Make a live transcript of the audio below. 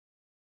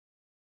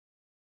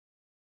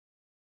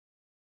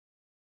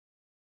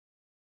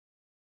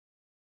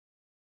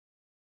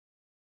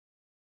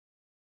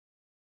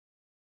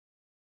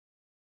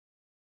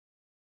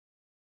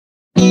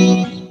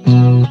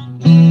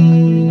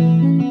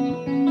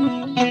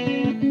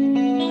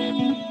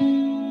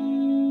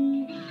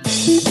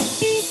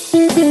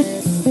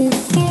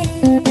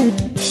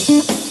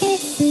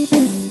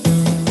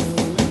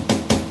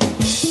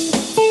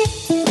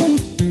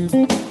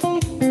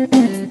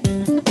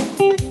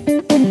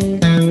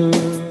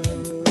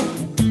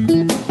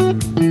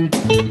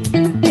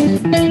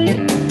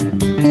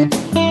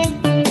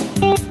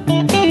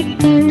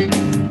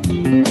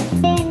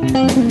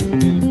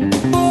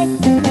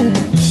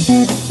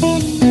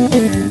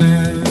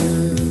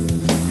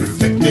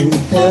sing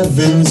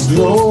heaven's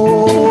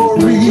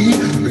glory,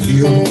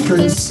 reveal the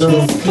Prince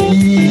of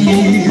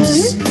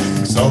Peace,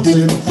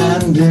 exalted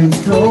and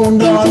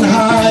enthroned on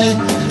high,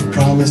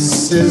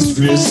 promises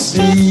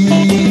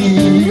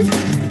received,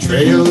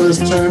 betrayal is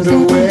turned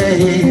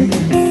away.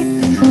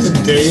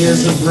 Today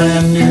is a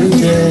brand new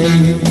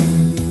day.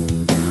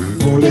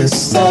 Holy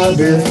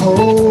Sabbath,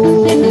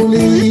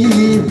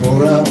 holy,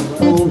 pour out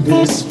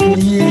Holy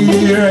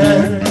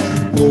Spirit,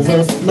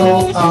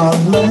 overflow our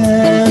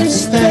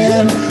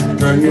lampstand,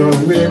 burn your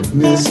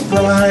witness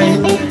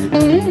bright,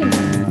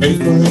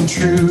 faithful and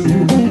true,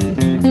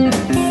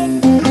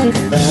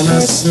 fan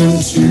us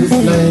into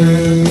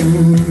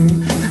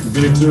flame,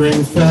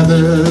 glittering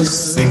feathers,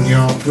 sing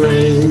your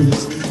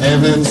praise,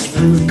 heaven's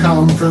fruit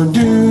come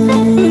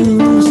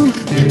produce,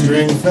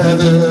 glittering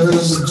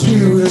feathers,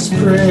 Judas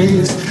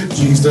praise,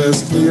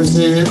 Jesus gives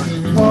it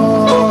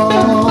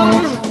all.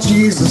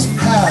 Jesus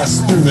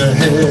passed through the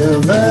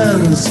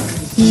heavens,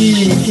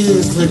 he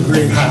is the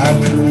great high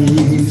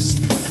priest.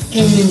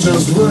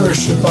 Angels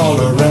worship all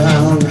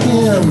around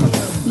him,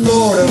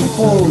 Lord of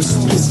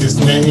hosts is his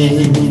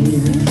name.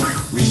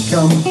 We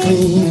come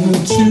clean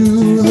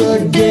to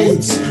the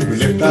gates, we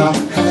lift our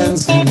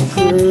hands in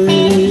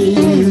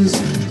praise.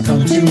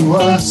 Come to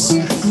us,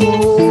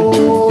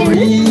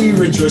 glory,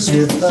 rejoice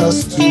with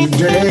us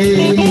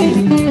today.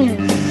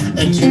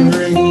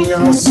 Entering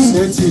your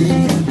city,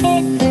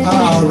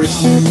 our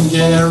written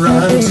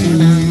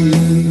guarantee.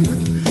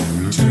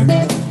 Turn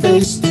our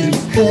face to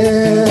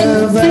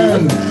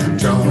heaven,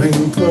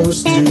 drawing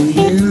close to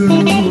you.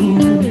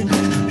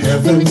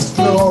 Heaven's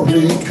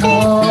glory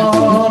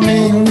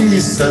coming, we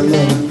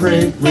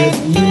celebrate with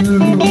you.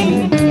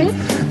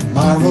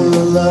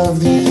 Marvel of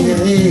the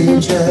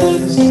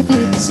ages,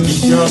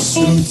 speak your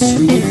sweet,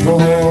 sweet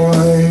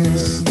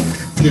voice.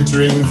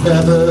 Glittering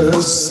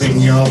feathers, sing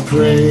your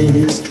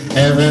praise,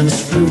 heaven's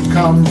fruit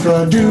come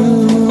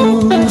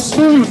produce.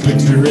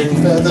 Glittering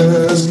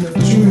feathers,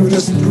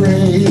 Judas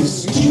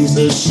praise,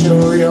 Jesus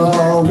show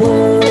your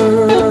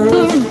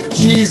worth.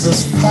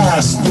 Jesus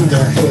passed through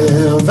the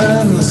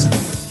heavens,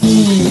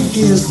 he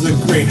is the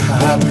great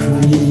high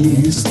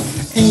priest.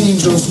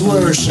 Angels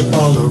worship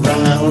all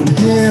around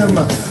him,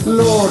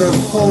 Lord of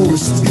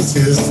hosts is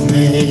his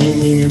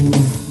name.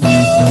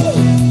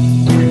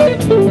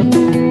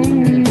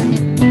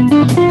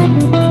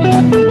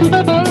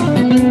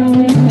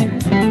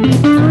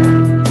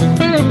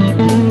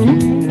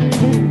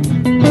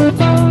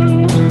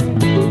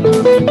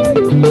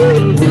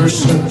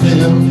 Worship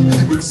him,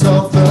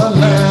 exalt the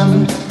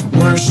Lamb.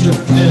 Worship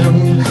him,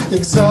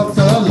 exalt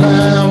the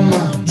Lamb.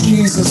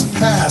 Jesus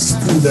passed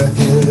through the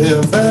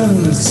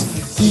heavens,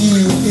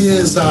 he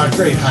is our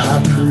great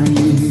high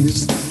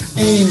priest.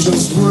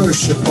 Angels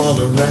worship all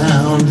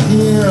around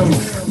him,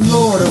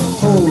 Lord of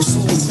hosts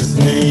is his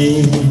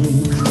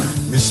name.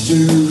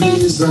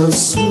 Mysteries of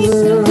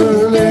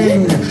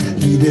swirling,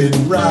 heated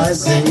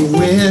rising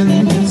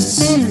winds,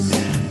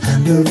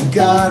 hand of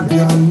God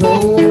beyond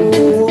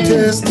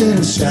noticed,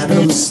 in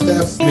shadows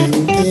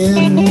stepping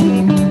in,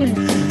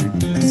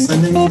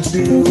 ascending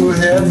to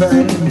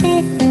heaven,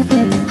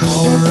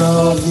 power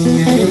of the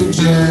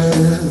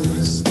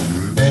ages,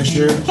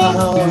 measure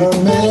our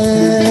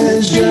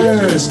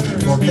measures,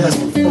 forecast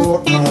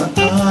before our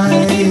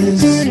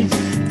eyes,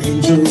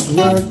 angels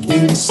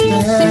working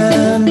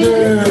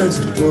standards,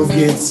 world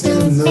gets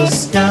in the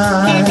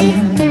sky,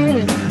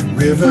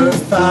 river,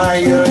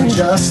 fire,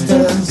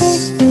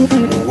 justice,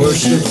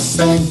 worship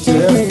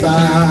sanctified.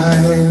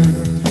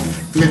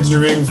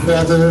 Glittering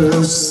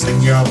feathers,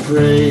 sing your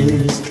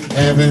praise,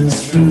 heaven's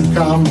fruit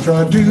come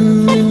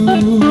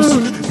produce.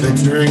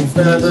 Glittering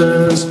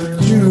feathers,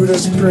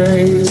 Judas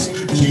praise,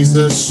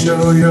 Jesus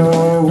show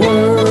your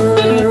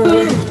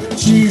word.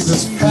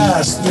 Jesus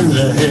passed through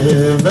the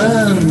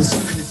heavens,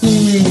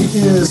 he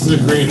is the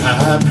great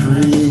high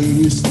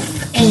priest.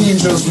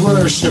 Angels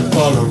worship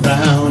all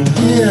around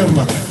him,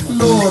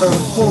 Lord of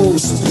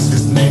hosts is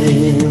his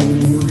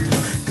name.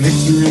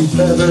 Glittering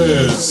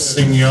feathers,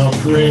 sing your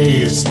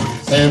praise,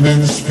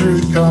 heaven's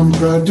fruit come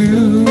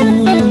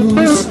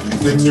produce.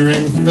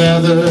 Glittering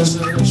feathers,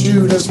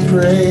 Judas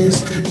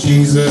praise,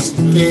 Jesus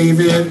gave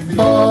it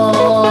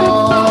all.